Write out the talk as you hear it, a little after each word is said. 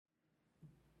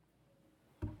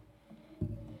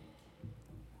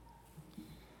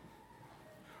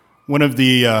One of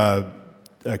the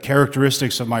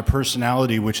characteristics of my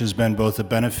personality, which has been both a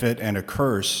benefit and a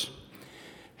curse,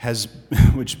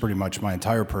 which is pretty much my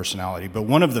entire personality, but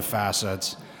one of the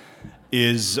facets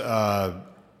is that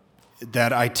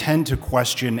I tend to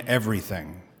question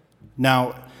everything.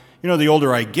 Now, the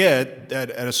older I get, at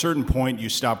a certain point you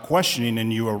stop questioning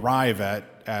and you arrive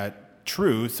at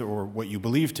truth or what you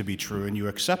believe to be true and you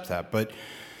accept that. But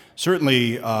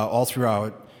certainly all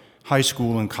throughout high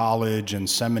school and college and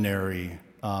seminary,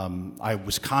 I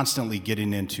was constantly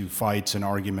getting into fights and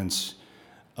arguments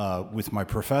with my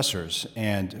professors.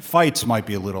 And fights might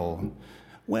be a little,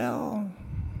 no,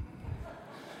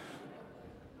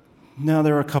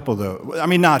 there are a couple though. I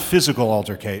mean, not physical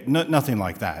altercation, nothing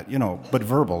like that, but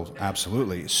verbal,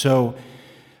 absolutely. So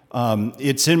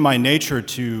it's in my nature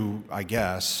to, I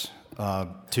guess,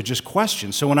 to just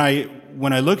question. So when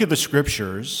I look at the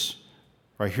scriptures,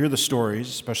 or I hear the stories,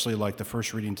 especially like the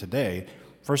first reading today,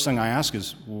 first thing I ask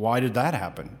is, why did that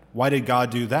happen? Why did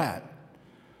God do that?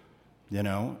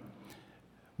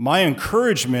 My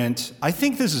encouragement, I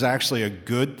think this is actually a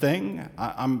good thing.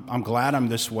 I'm glad I'm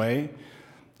this way.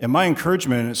 And my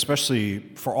encouragement, especially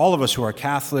for all of us who are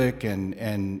Catholic,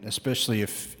 and especially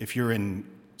if you're in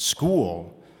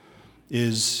school,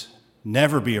 is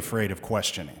never be afraid of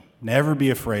questioning. Never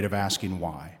be afraid of asking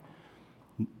why.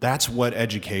 That's what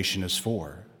education is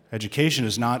for. Education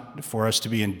is not for us to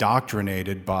be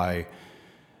indoctrinated by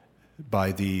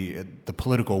the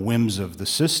political whims of the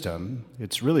system.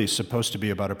 It's really supposed to be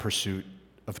about a pursuit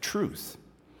of truth.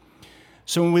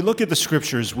 So when we look at the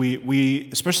scriptures, we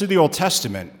especially the Old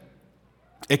Testament,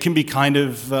 it can be kind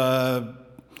of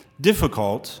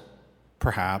difficult,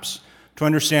 perhaps, to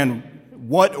understand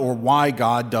what or why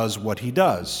God does what he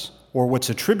does, or what's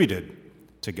attributed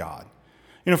to God.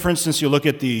 For instance, you look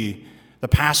at the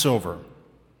Passover,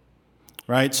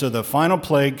 right? So the final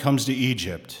plague comes to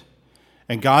Egypt,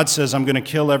 and God says, I'm going to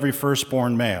kill every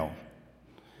firstborn male,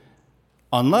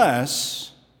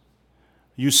 unless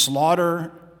you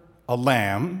slaughter a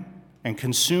lamb and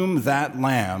consume that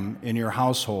lamb in your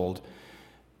household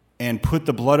and put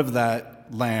the blood of that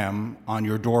lamb on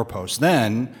your doorpost.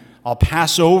 Then I'll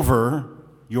pass over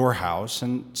your house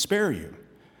and spare you.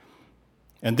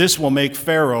 And this will make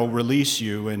Pharaoh release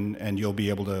you, and you'll be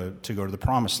able to go to the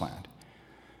promised land.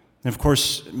 And of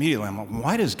course, immediately I'm like,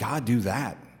 why does God do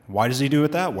that? Why does he do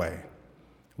it that way?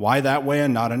 Why that way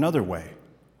and not another way?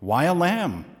 Why a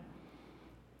lamb?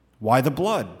 Why the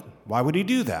blood? Why would he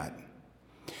do that?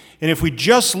 And if we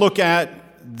just look at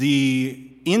the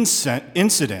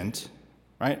incident,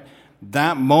 right,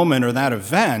 that moment or that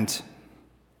event,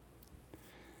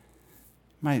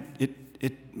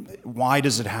 why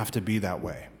does it have to be that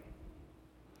way?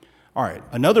 All right,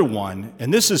 another one,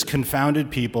 and this has confounded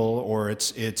people, or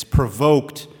it's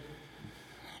provoked,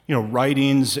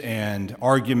 writings and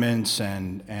arguments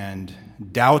and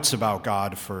doubts about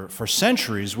God for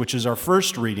centuries, which is our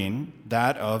first reading,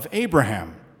 that of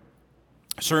Abraham.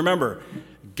 So remember,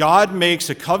 God makes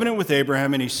a covenant with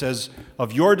Abraham, and he says,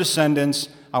 of your descendants,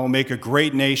 I will make a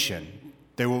great nation.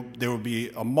 There will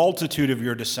be a multitude of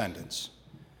your descendants.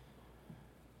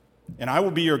 And I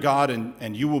will be your God,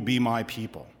 and you will be my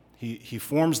people. He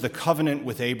forms the covenant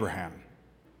with Abraham.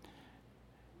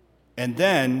 And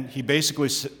then he basically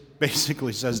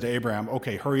says to Abraham,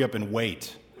 okay, hurry up and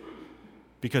wait.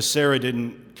 Because Sarah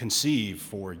didn't conceive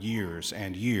for years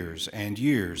and years and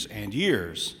years and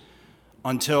years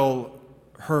until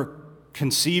her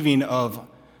conceiving of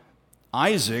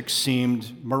Isaac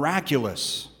seemed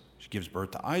miraculous. She gives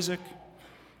birth to Isaac.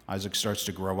 Isaac starts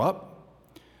to grow up.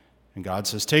 And God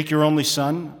says, take your only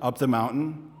son up the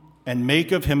mountain and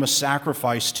make of him a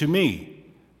sacrifice to me.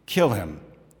 Kill him.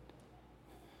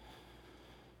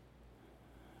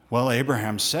 Well,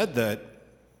 Abraham said that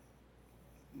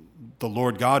the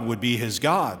Lord God would be his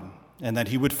God, and that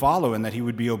he would follow, and that he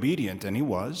would be obedient, and he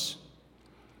was.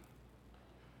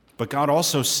 But God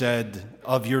also said,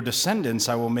 of your descendants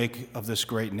I will make this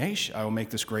great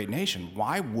nation.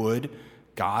 Why would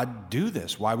God do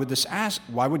this? Why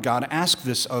would God ask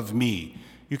this of me?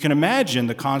 You can imagine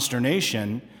the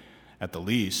consternation, at the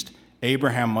least,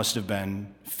 Abraham must have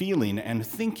been feeling and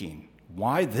thinking.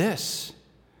 Why this?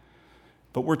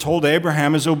 But we're told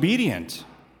Abraham is obedient.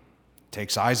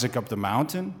 Takes Isaac up the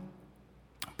mountain,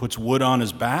 puts wood on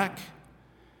his back,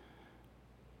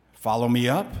 follow me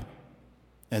up,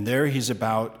 and there he's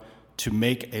about to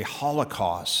make a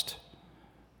holocaust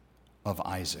of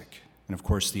Isaac. And of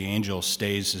course, the angel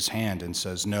stays his hand and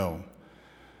says, no,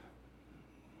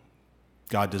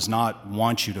 God does not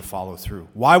want you to follow through.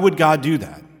 Why would God do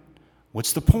that?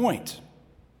 What's the point?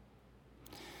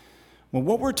 Well,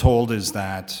 what we're told is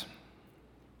that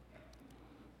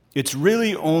It's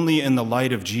really only in the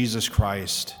light of Jesus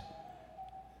Christ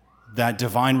that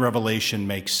divine revelation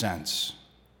makes sense.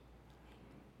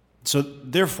 So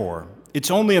therefore,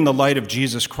 it's only in the light of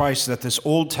Jesus Christ that this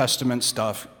Old Testament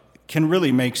stuff can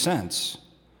really make sense.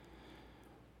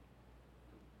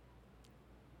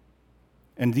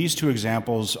 And these two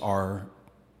examples are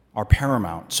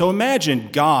paramount. So imagine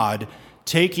God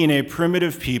taking a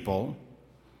primitive people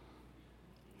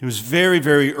who's very,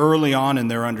 very early on in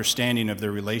their understanding of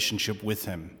their relationship with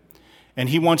him. And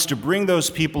he wants to bring those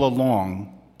people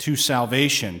along to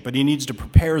salvation, but he needs to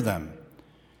prepare them.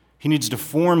 He needs to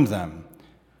form them,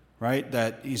 right?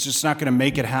 That he's just not going to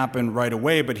make it happen right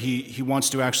away, but he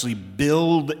wants to actually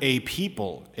build a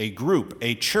people, a group,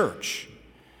 a church.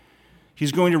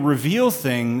 He's going to reveal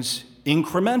things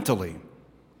incrementally.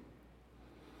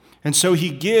 And so he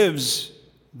gives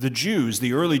the Jews,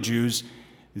 the early Jews,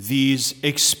 these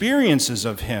experiences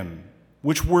of him,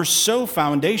 which were so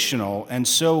foundational and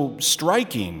so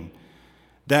striking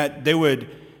that they would,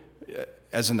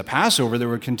 as in the Passover, they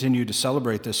would continue to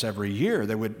celebrate this every year.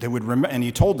 They would and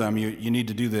he told them, you need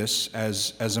to do this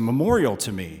as a memorial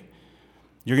to me.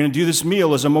 You're going to do this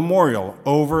meal as a memorial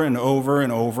over and over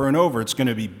and over and over. It's going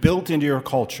to be built into your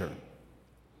culture.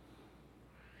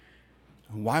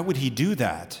 Why would he do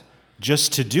that?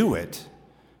 Just to do it,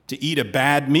 to eat a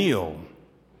bad meal.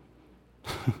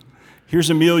 Here's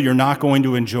a meal you're not going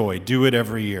to enjoy. Do it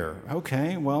every year.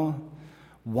 Okay, well,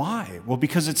 why? Well,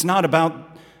 because it's not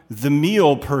about the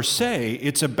meal per se.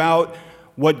 It's about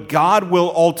what God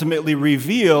will ultimately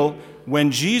reveal when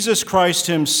Jesus Christ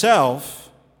himself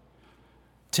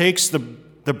takes the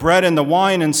bread and the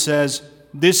wine and says,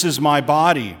 "This is my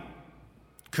body.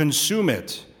 Consume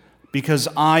it, because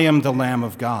I am the Lamb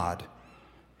of God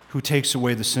who takes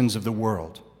away the sins of the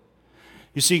world."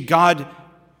 You see, God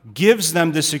gives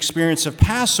them this experience of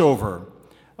Passover,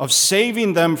 of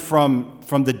saving them from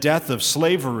the death of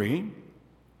slavery,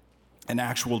 an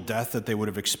actual death that they would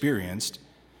have experienced.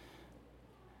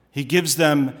 He gives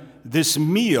them this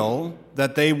meal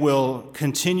that they will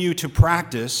continue to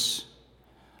practice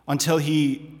until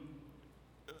he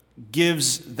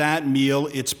gives that meal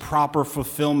its proper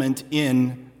fulfillment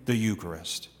in the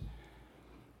Eucharist.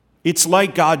 It's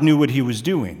like God knew what he was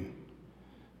doing.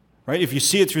 Right? If you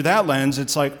see it through that lens,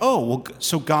 it's like, oh, well,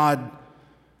 so God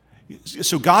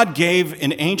gave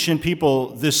an ancient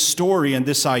people this story and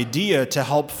this idea to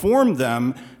help form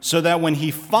them so that when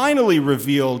he finally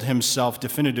revealed himself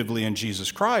definitively in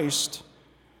Jesus Christ,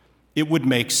 it would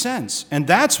make sense. And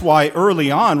that's why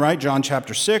early on, right, John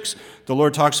chapter 6, the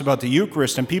Lord talks about the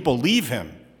Eucharist and people leave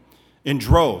him in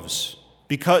droves.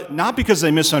 Not because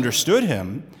they misunderstood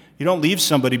him. You don't leave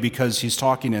somebody because he's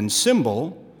talking in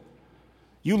symbol.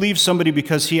 You leave somebody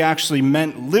because he actually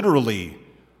meant literally,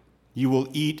 you will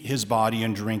eat his body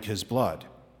and drink his blood.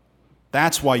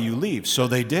 That's why you leave. So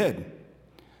they did.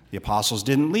 The apostles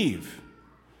didn't leave.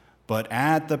 But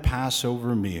at the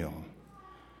Passover meal,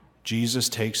 Jesus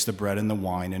takes the bread and the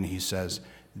wine and he says,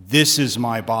 "This is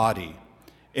my body."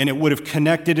 And it would have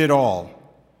connected it all.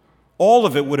 All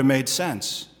of it would have made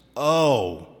sense.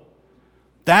 Oh,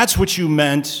 that's what you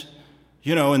meant,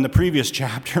 in the previous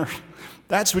chapter.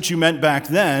 That's what you meant back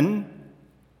then.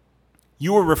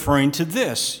 You were referring to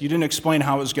this. You didn't explain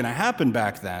how it was going to happen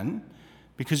back then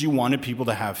because you wanted people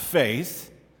to have faith.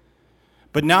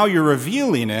 But now you're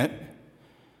revealing it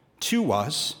to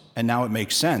us, and now it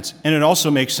makes sense. And it also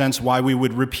makes sense why we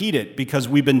would repeat it, because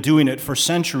we've been doing it for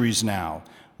centuries now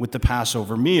with the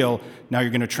Passover meal. Now you're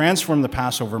going to transform the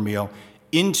Passover meal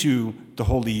into the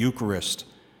Holy Eucharist.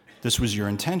 This was your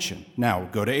intention. Now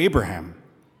go to Abraham.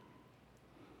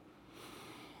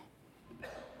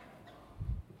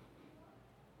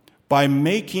 By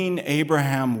making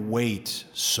Abraham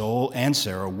and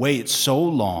Sarah wait so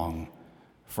long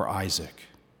for Isaac.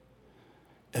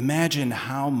 Imagine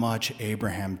how much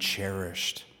Abraham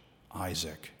cherished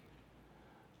Isaac.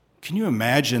 Can you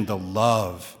imagine the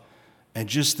love and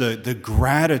just the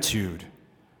gratitude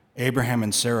Abraham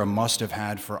and Sarah must have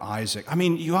had for Isaac? I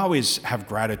mean, you always have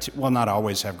gratitude. Well, not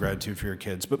always have gratitude for your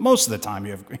kids, but most of the time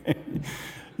you have,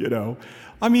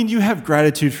 you have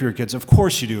gratitude for your kids. Of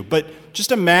course you do. But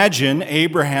just imagine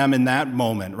Abraham in that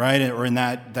moment, right? Or in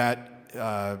that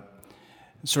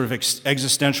sort of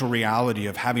existential reality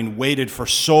of having waited for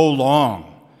so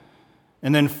long.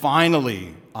 And then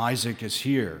finally, Isaac is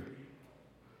here.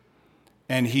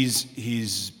 And he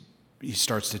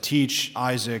starts to teach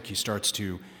Isaac. He starts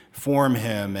to form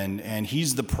him. And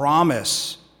he's the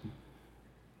promise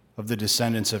of the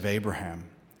descendants of Abraham.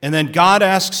 And then God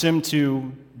asks him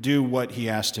to do what he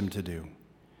asked him to do.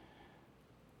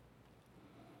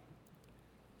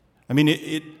 I mean,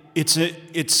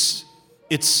 it's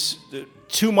it's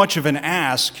too much of an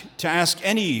ask to ask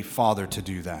any father to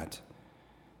do that.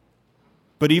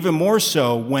 But even more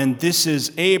so when this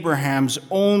is Abraham's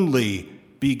only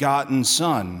begotten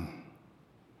son,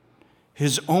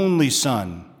 his only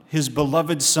son, his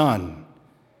beloved son,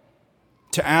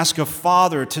 to ask a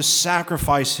father to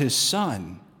sacrifice his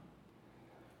son.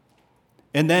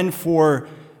 And then for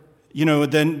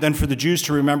the Jews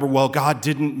to remember, well, God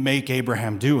didn't make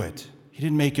Abraham do it. He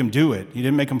didn't make him do it. He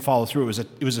didn't make him follow through.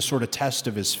 It was a sort of test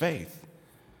of his faith.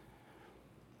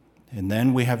 And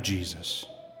then we have Jesus,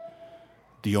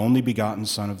 the only begotten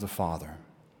Son of the Father.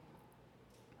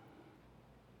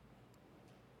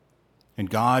 And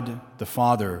God, the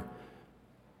Father,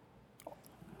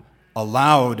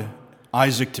 allowed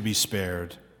Isaac to be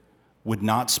spared, would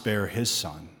not spare his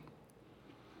son.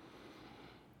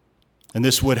 And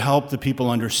this would help the people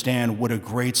understand what a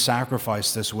great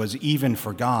sacrifice this was, even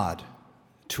for God,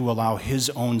 to allow his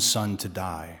own son to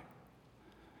die.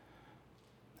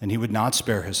 And he would not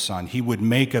spare his son. He would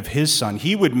make of his son,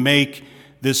 he would make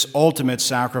this ultimate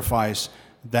sacrifice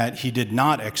that he did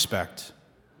not expect,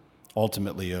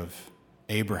 ultimately, of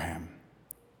Abraham.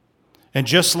 And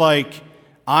just like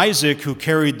Isaac, who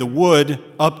carried the wood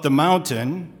up the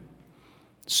mountain,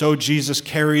 so Jesus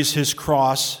carries his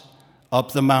cross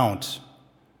up the mount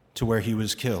to where he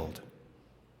was killed.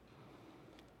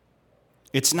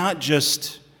 It's not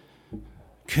just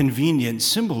convenient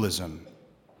symbolism.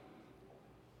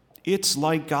 It's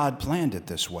like God planned it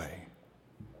this way,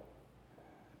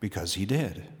 because he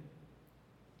did.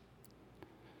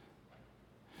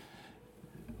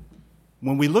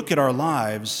 When we look at our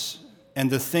lives and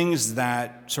the things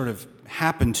that sort of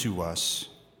happen to us,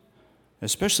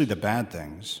 especially the bad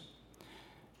things,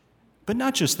 but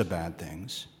not just the bad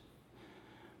things,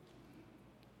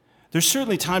 there's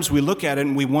certainly times we look at it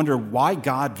and we wonder, why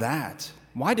God that?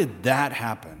 Why did that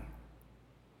happen?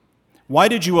 Why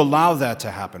did you allow that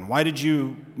to happen? Why did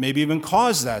you maybe even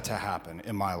cause that to happen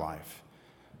in my life?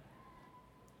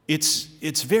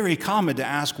 It's very common to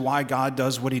ask why God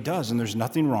does what he does, and there's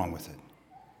nothing wrong with it.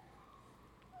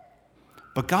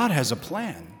 But God has a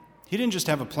plan. He didn't just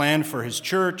have a plan for his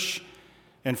church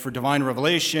and for divine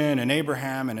revelation and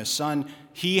Abraham and his son.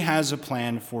 He has a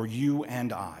plan for you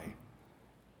and I.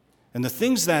 And the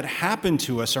things that happen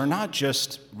to us are not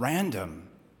just random.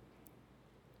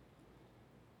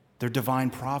 They're divine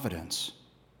providence.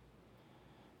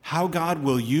 How God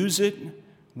will use it,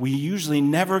 we usually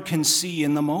never can see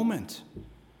in the moment.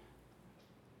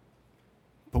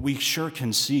 But we sure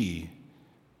can see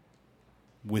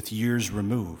with years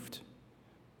removed.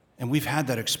 And we've had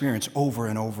that experience over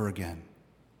and over again.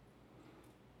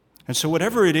 And so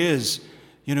whatever it is,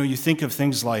 you think of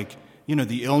things like,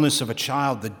 the illness of a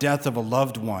child, the death of a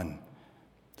loved one,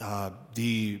 a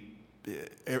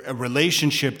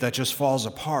relationship that just falls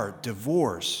apart,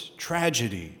 divorce,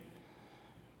 tragedy.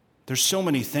 There's so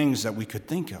many things that we could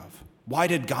think of. Why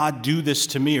did God do this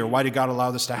to me, or why did God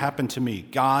allow this to happen to me?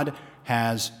 God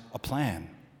has a plan.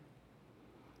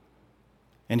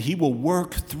 And he will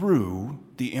work through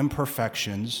the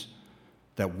imperfections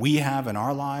that we have in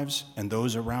our lives and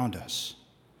those around us.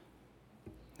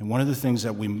 And one of the things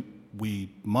that we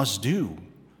must do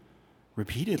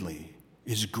repeatedly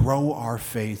is grow our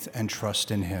faith and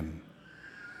trust in him.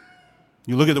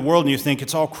 You look at the world and you think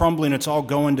it's all crumbling, it's all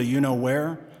going to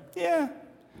you-know-where. Yeah,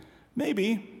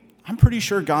 maybe. I'm pretty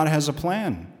sure God has a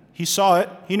plan. He saw it.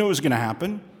 He knew it was going to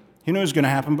happen. He knew it was going to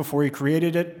happen before he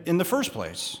created it in the first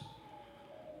place.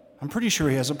 I'm pretty sure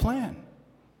he has a plan.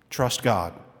 Trust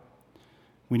God.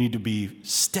 We need to be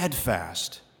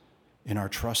steadfast in our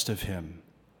trust of him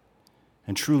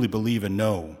and truly believe and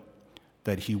know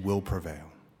that he will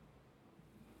prevail.